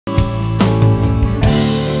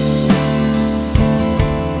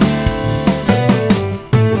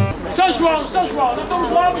João, São João, não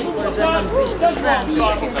estamos lá, mas vamos passar. São João,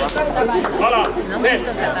 vai lá,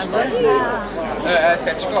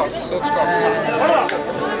 sete escolas, outros escolas. Bora lá.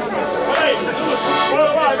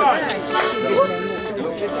 Bora, vai.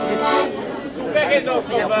 Pega então o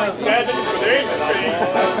banco. Queda de poder,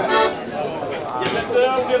 e a gente,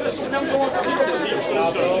 um dia desses, temos uma outra coisa aqui.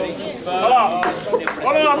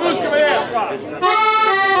 Bora lá, música, vai lá.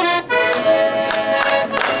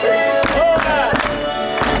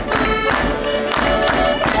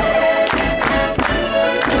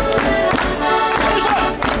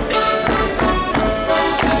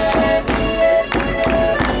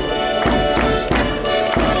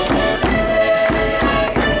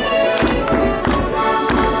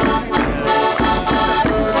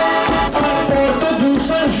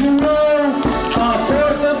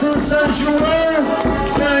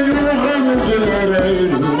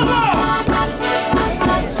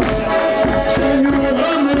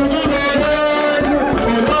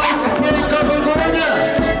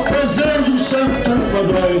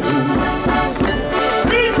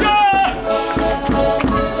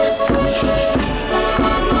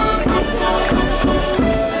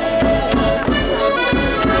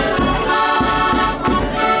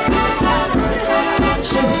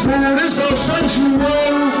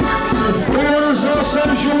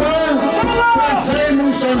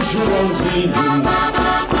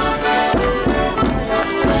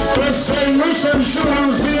 Passei no São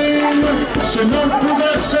Joãozinho, se não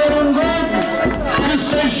puder ser um gogo, que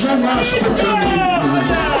seja mais pequenino.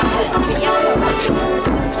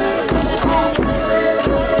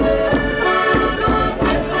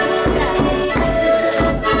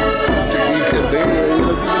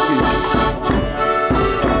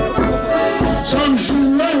 São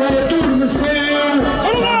João adormeceu,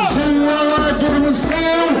 São João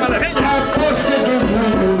adormeceu, à porta do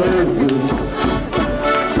mundo novo.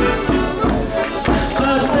 À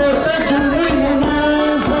porta do mundo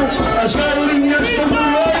novo, as galinhas do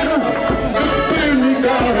moleiro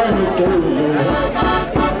pinicaram todo.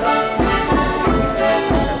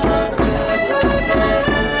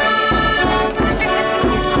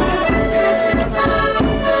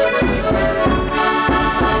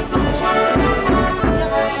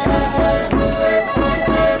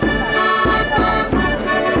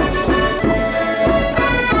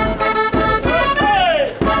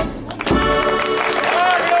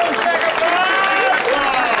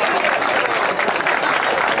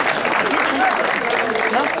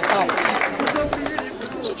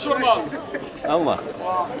 Vamos lá.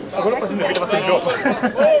 Agora fazendo a vida vai ser melhor.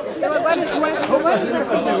 Eu agora já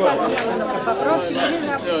para a próxima.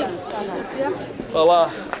 Olá.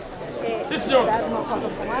 Sim, senhor.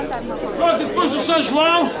 Pronto, depois do São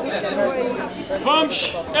João,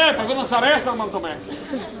 vamos. Para dançar esta, Arnaldo também.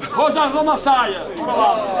 Rosa na saia. Bora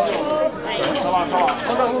lá, sim, senhor. Tá lá.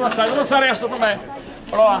 Rosa na saia. Vou dançar esta também.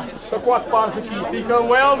 Bora lá. São 4 pares aqui. Fica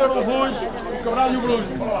o Helder, o Rui, o Cabral e o Bruno.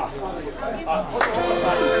 Bora lá.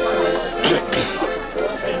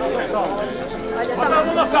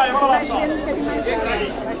 Rosa na saia. Bora lá, pessoal. Fica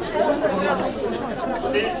aqui.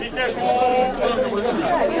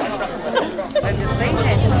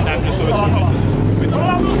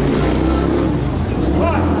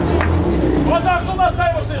 Rosa na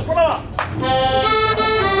saia, vocês. Bora lá.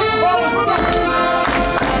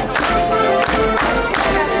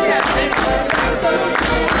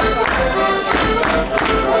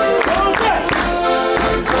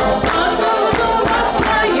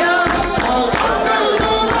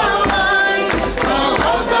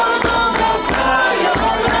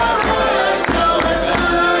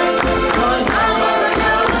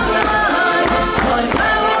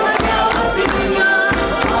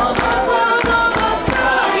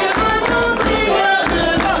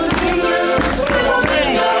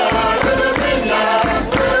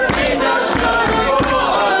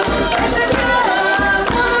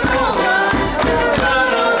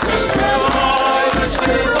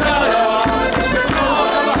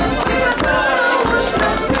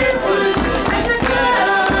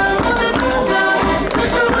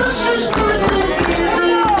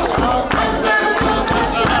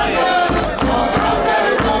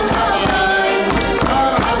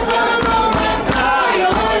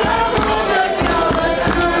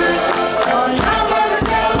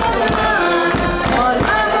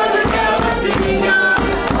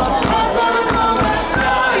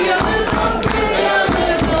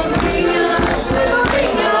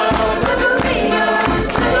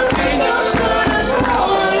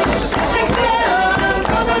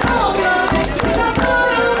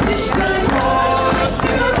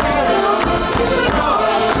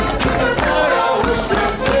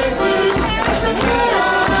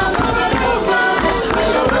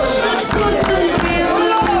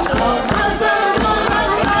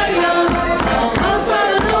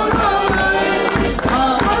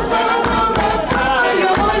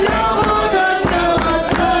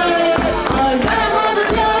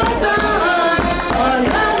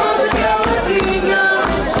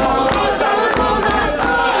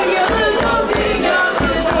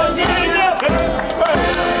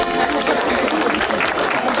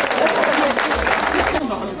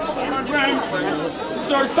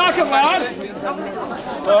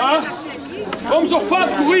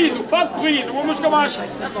 falar de corrida, uma música mais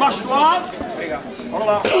suave. Bora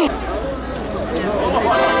lá.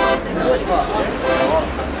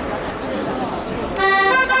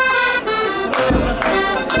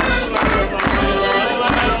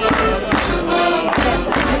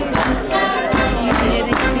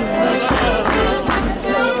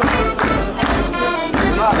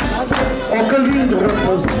 Oh, que lindo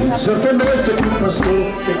rapazinho, certa noite que passou,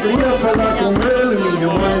 eu queria falar com ele, minha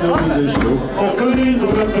mãe não me deixou. Oh, que lindo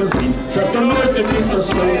rapazinho, certa noite que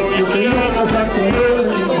passou, eu queria casar com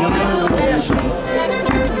ele, minha mãe não me deixou.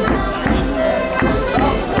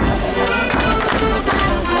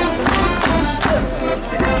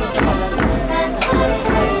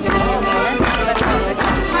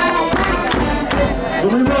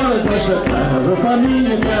 Vou embora desta terra, vou para a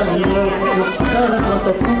minha terra de novo, vou ficar enquanto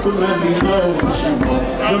a pouco não é de novo.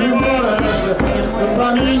 Vou embora desta terra, vou para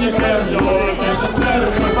a minha terra de novo, desta terra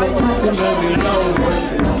enquanto a pouco não é de novo.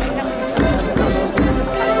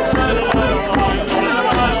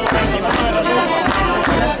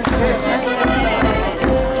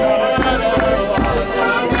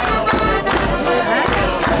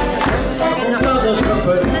 Contadas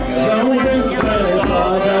raparigas, há um beijo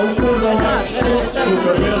interessado, há um cordão mais cheio, o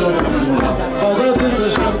cabelo acumulado. Saudade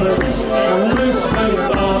das raparigas, há um beijo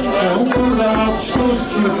interessado, há um cordão ao pescoço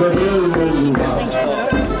e o cabelo ondulado.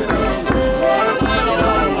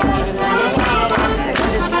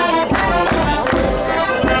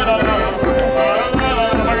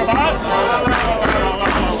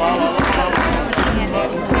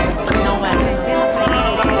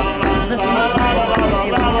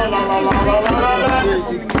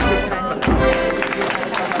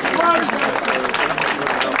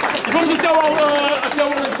 Vamos até o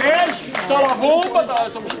Alentejo, está lá a bomba,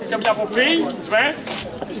 estamos a caminhar para o fim, muito bem.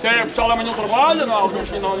 Isso é, o pessoal amanhã não trabalha, não há alguns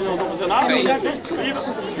que não estão a fazer nada, não é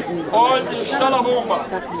isso. Olha, está lá a bomba.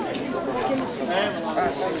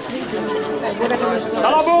 Está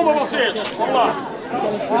lá a bomba vocês, vamos lá.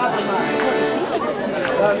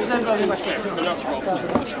 Se calhar descobre.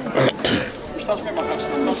 Estás bem bacana,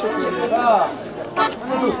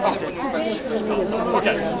 ok,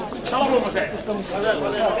 está lá a bomba, Zé.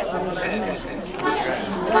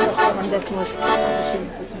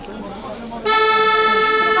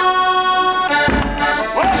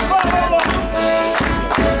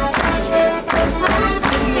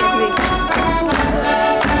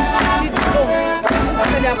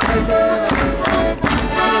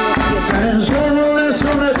 Tens um lenço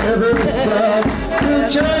na cabeça, que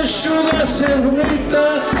te ajuda a ser bonita,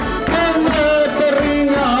 uma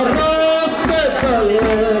barrinha à rota,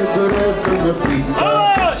 talher durante uma fita.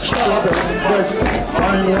 Está lá bomba,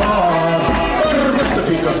 vai no ar, a rebenta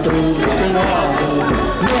fica tudo queimado.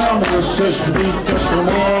 Não moças bonitas,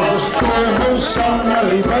 famosas, como são na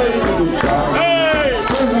ribeira do Sado.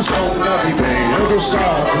 Como são na ribeira do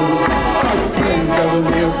Sado, ai prenda do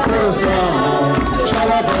meu coração. Está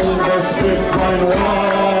lá bomba, vai no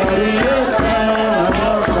ar e a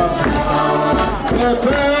cana vai para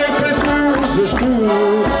papel preto usas tu,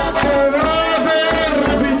 para a berra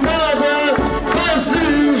habitada,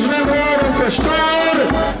 fazes lembrar um castor,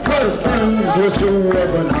 partando a sua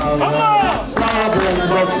banana. Está a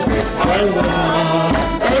bomba, vai no ar,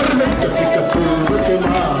 a rebenta fica tudo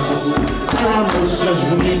queimado. Há moças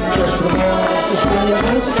bonitas, famosas,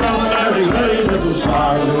 como são na ribeira do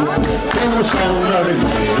Sado, como são na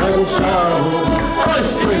ribeira do Sado. Ai,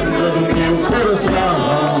 prenda do meu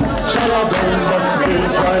coração, já lá bomba que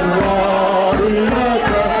vai no ar e na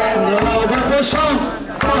cana vai paixão.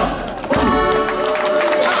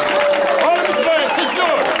 Olha, muito bem, sim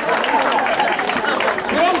senhor.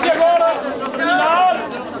 Vamos agora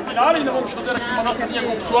terminar, ainda vamos fazer aqui uma dançadinha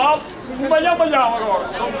com o pessoal. Um malhão agora,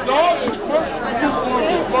 somos nós e depois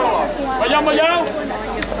bora lá. Malhão.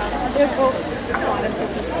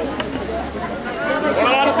 Bora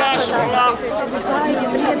lá, Natasha, bora lá.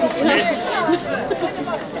 Isso.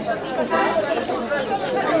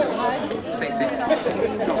 Sim.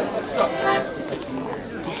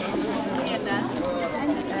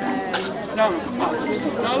 Não,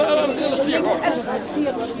 ela sim agora.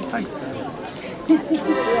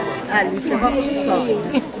 Ah, isso é uma construção.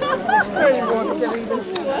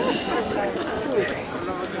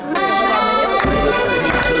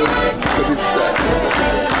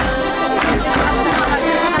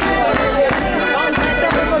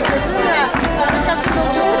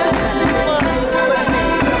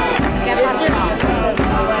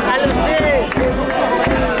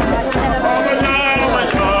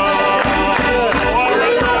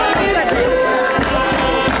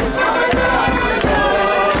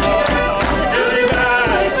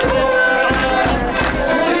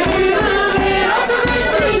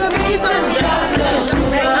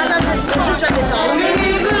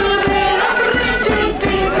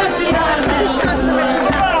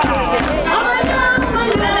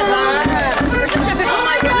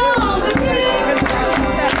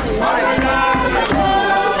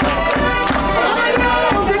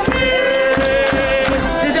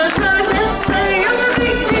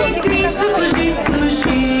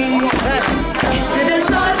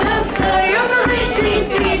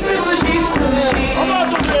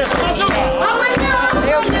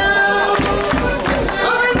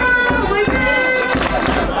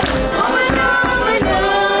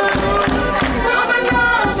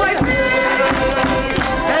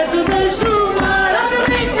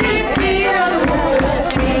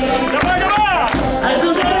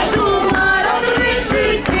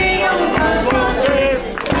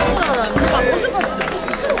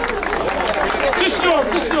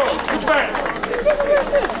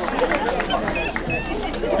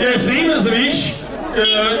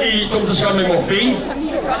 e estamos a chegar mesmo ao fim.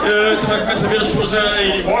 Também começa a ver as pessoas a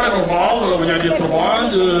ir embora, é normal, amanhã é dia de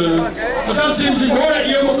trabalho. Mas antes de irmos embora,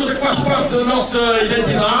 e é uma coisa que faz parte da nossa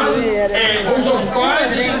identidade, é vamos aos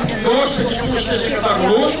locais, a gente gosta que as pessoas estejam a cantar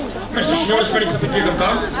connosco, estas senhoras querem sempre aqui a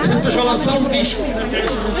cantar, a gente depois vai lançar um disco,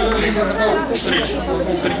 os três,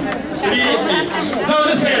 um trio. Não,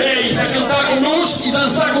 a sério, é isso, é cantar connosco e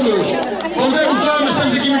dançar connosco. Vamos ver os homens,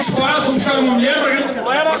 temos aqui muito espaço, vamos buscar uma mulher, Margarida de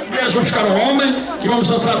Moleira, as mulheres vão buscar um homem e vamos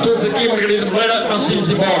dançar todos aqui, Margarida de Moleira, vamos irmos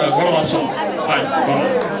embora. Bora lá, pessoal. Vai,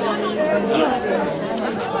 bora.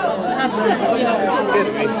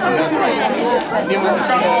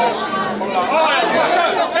 Olha,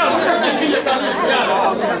 busca a minha filha, está a espelhar.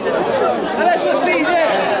 Olha a tua filha!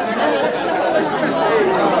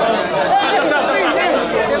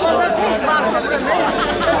 Eu vou dar com os passos para mim.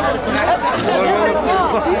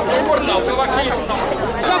 Não, estava aqui.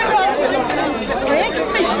 Já foi. Quem é que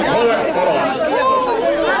me está?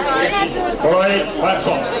 Bora aí, vai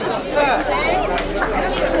pessoal.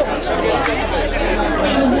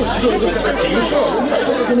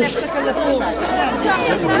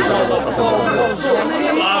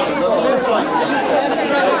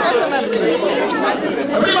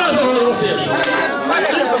 Abri mais a roda de vocês.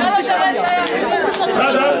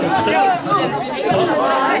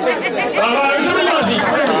 Vamos abrir mais isso.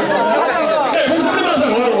 Vamos abrir mais a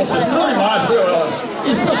roda de vocês. Não abrir mais, e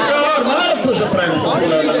depois chegar lá armado, depois aprende.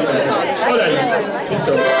 Olha aí.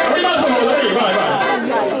 Abrir mais a roda, aí, vai.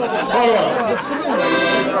 Bora.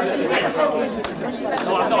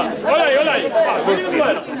 Olha aí.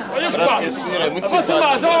 Olha o espaço. Esse senhor é muito Avança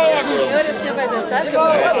mais, O senhor vai dançar?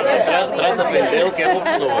 Trata de aprender que é boa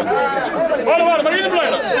pessoa. Bora, Margarida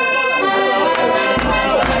Moleira.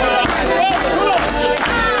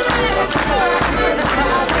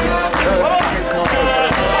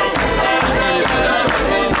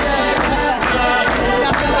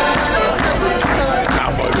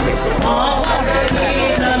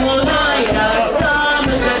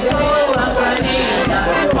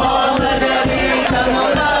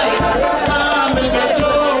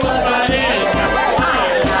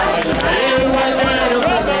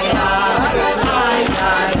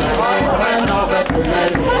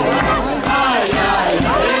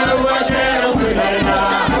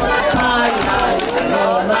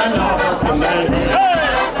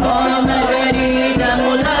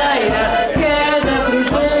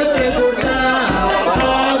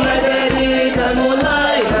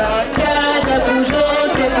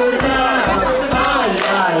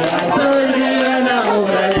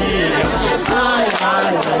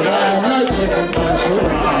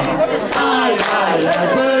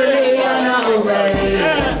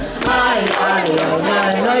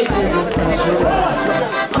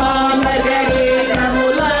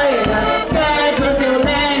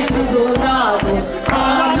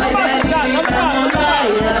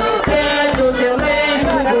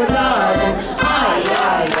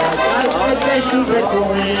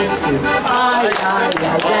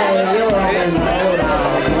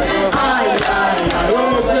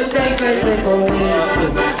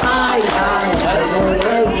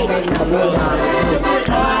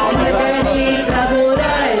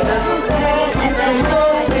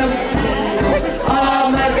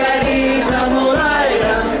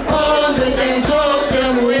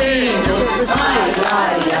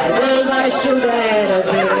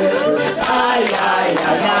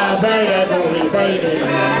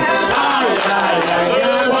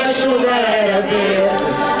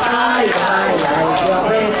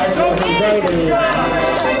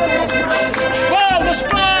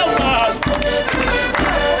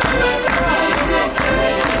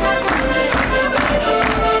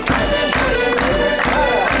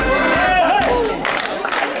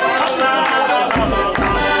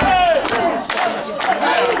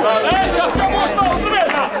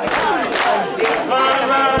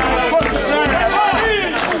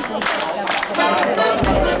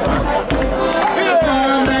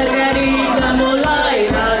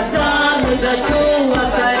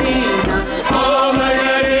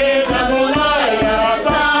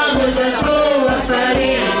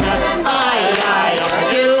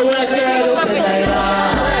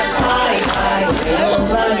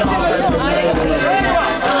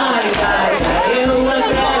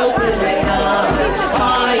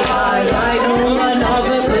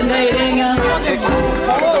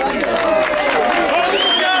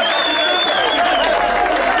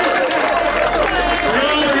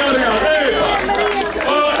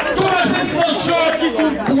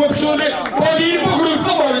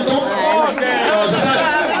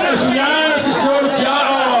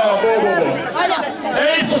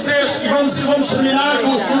 vamos terminar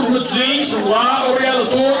com o senhor de Matosinhos. Vamos lá, obrigado a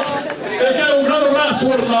todos. Eu quero um grande abraço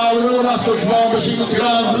ao Arnaldo, um grande abraço ao João, um beijinho muito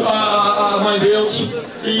grande à mãe deles.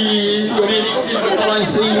 E o Henrique Silva está lá em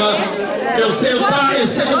cima. Ele sempre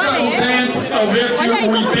está contente ao ver que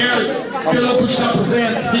o Império, que ele não pode estar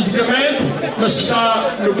presente fisicamente, mas que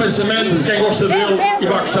está no pensamento de quem gosta dele e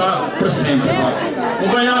vai gostar para sempre. Um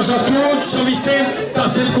bem-aja a todos. São Vicente está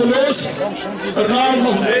sempre connosco. Arnaldo,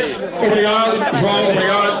 mais uma vez, obrigado. João,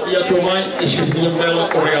 obrigado. E a tua mãe, esqueci-me dela,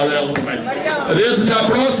 obrigado a ela também. Adeus, até à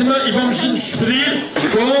próxima e vamos nos despedir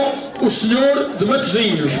com o senhor de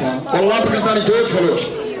Matosinhos. Bora lá para cantarem todos, valores.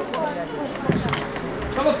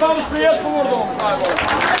 Estamos todos frios com o Mordomo.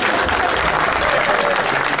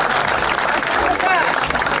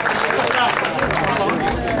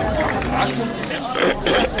 Acho que o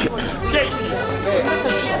que é isso?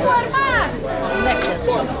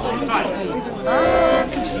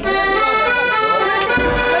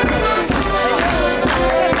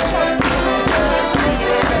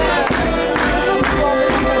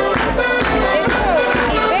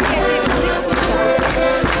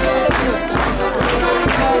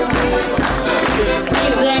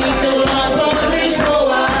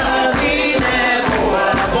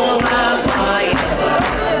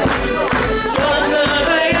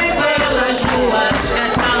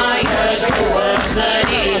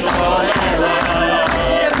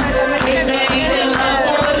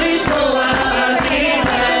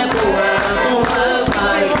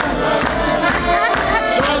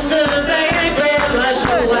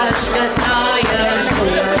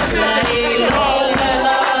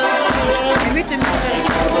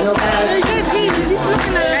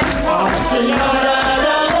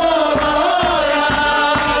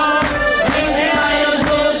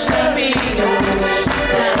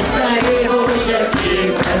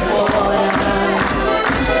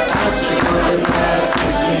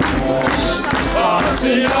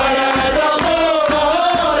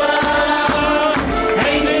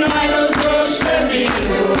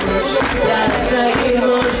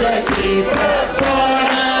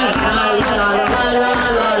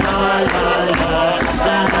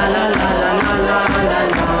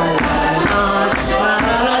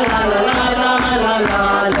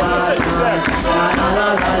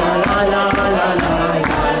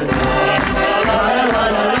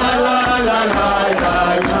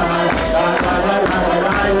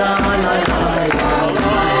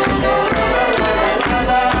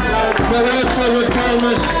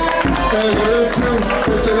 Palmas.